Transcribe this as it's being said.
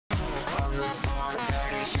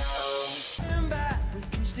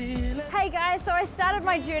Hey guys, so I started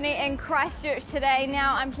my journey in Christchurch today.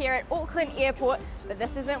 Now I'm here at Auckland Airport, but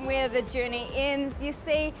this isn't where the journey ends. You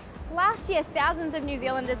see, last year thousands of New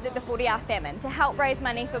Zealanders did the 40-hour famine to help raise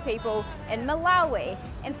money for people in Malawi.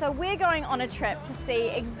 And so we're going on a trip to see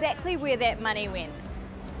exactly where that money went.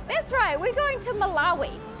 That's right, we're going to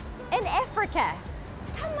Malawi, in Africa.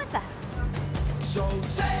 Come with us. So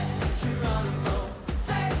say Geronimo,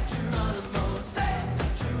 say Geronimo, say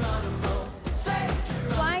Geronimo, say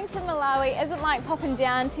Geronimo. Flying to Malawi isn't like popping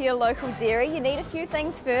down to your local dairy. You need a few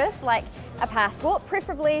things first, like a passport,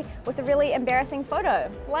 preferably with a really embarrassing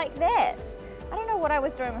photo, like that. I don't know what I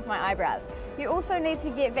was doing with my eyebrows. You also need to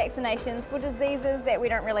get vaccinations for diseases that we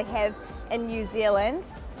don't really have in New Zealand.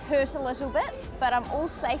 Hurt a little bit, but I'm all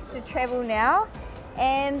safe to travel now.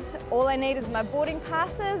 And all I need is my boarding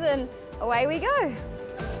passes and away we go.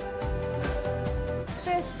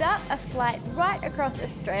 First up, a flight right across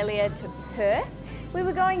Australia to Perth. We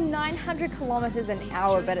were going 900 kilometres an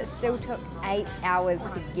hour, but it still took 8 hours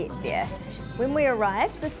to get there. When we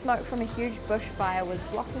arrived, the smoke from a huge bushfire was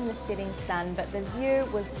blocking the setting sun, but the view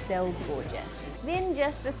was still gorgeous. Then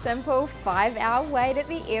just a simple 5-hour wait at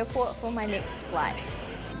the airport for my next flight.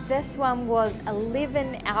 This one was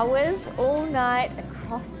 11 hours all night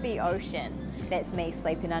across the ocean. That's me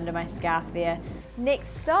sleeping under my scarf there.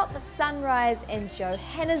 Next stop, sunrise in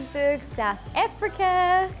Johannesburg, South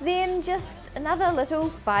Africa. Then just another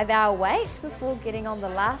little 5-hour wait before getting on the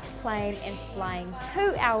last plane and flying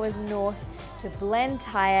 2 hours north to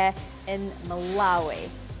Blantyre in Malawi.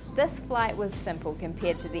 This flight was simple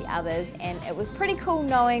compared to the others, and it was pretty cool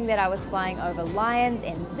knowing that I was flying over lions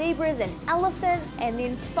and zebras and elephants, and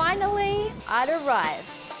then finally I'd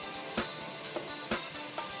arrived.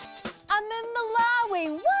 I'm in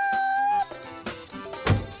Malawi, what?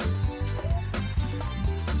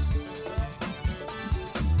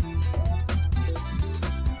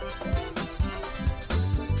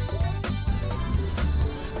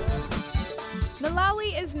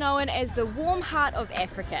 Malawi is known as the warm heart of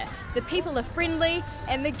Africa. The people are friendly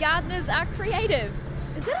and the gardeners are creative.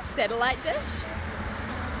 Is that a satellite dish?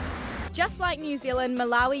 Just like New Zealand,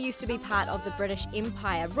 Malawi used to be part of the British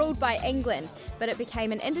Empire, ruled by England, but it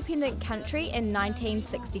became an independent country in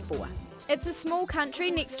 1964. It's a small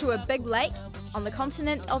country next to a big lake on the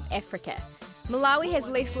continent of Africa. Malawi has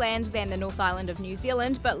less land than the North Island of New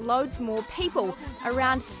Zealand, but loads more people,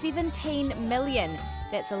 around 17 million.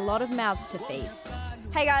 That's a lot of mouths to feed.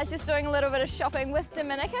 Hey guys, just doing a little bit of shopping with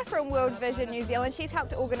Dominica from World Vision New Zealand. She's helped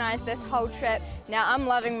to organise this whole trip. Now I'm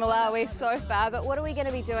loving Malawi so far, but what are we going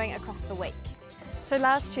to be doing across the week? So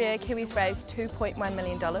last year, Kiwis raised $2.1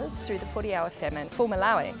 million through the 40-hour famine for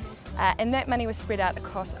Malawi. And that money was spread out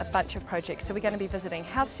across a bunch of projects. So we're going to be visiting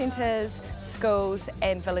health centres, schools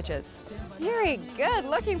and villages. Very good,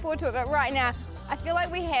 looking forward to it. But right now, I feel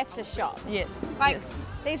like we have to shop. Yes. Yes.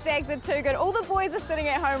 These bags are too good. All the boys are sitting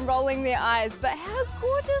at home rolling their eyes, but how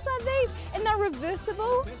gorgeous are these? And they're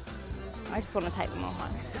reversible. I just want to take them all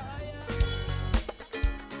home.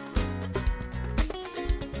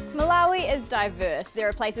 Malawi is diverse. There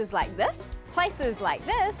are places like this,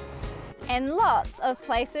 and lots of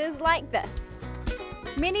places like this.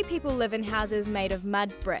 Many people live in houses made of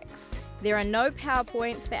mud bricks. There are no power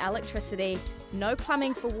points for electricity, no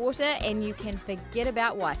plumbing for water, and you can forget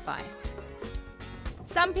about Wi-Fi.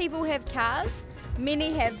 Some people have cars,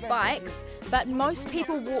 many have bikes, but most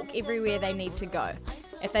people walk everywhere they need to go.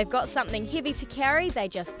 If they've got something heavy to carry, they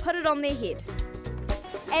just put it on their head.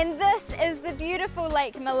 And this is the beautiful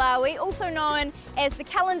Lake Malawi, also known as the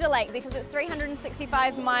Calendar Lake because it's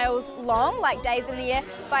 365 miles long, like days in the year,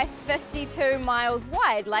 by 52 miles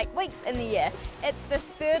wide, like weeks in the year. It's the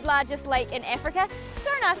third largest lake in Africa.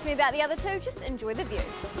 Don't ask me about the other two, just enjoy the view.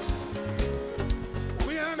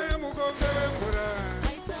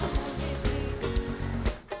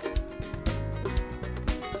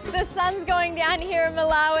 The sun's going down here in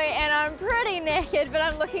Malawi and I'm pretty knackered, but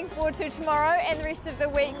I'm looking forward to tomorrow and the rest of the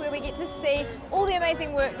week where we get to see all the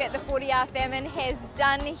amazing work that the 40-hour famine has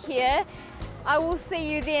done here. I will see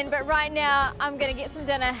you then, but right now I'm going to get some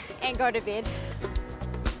dinner and go to bed.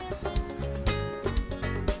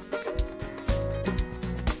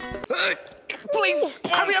 Please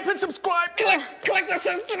hurry up and subscribe. Click the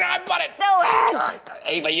subscribe button. Do it.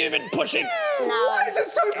 Ava, you've been pushing. No. Why is it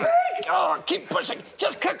so big? Oh, keep pushing.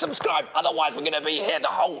 Just click subscribe. Otherwise, we're going to be here the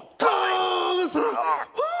whole time. Oh, listen.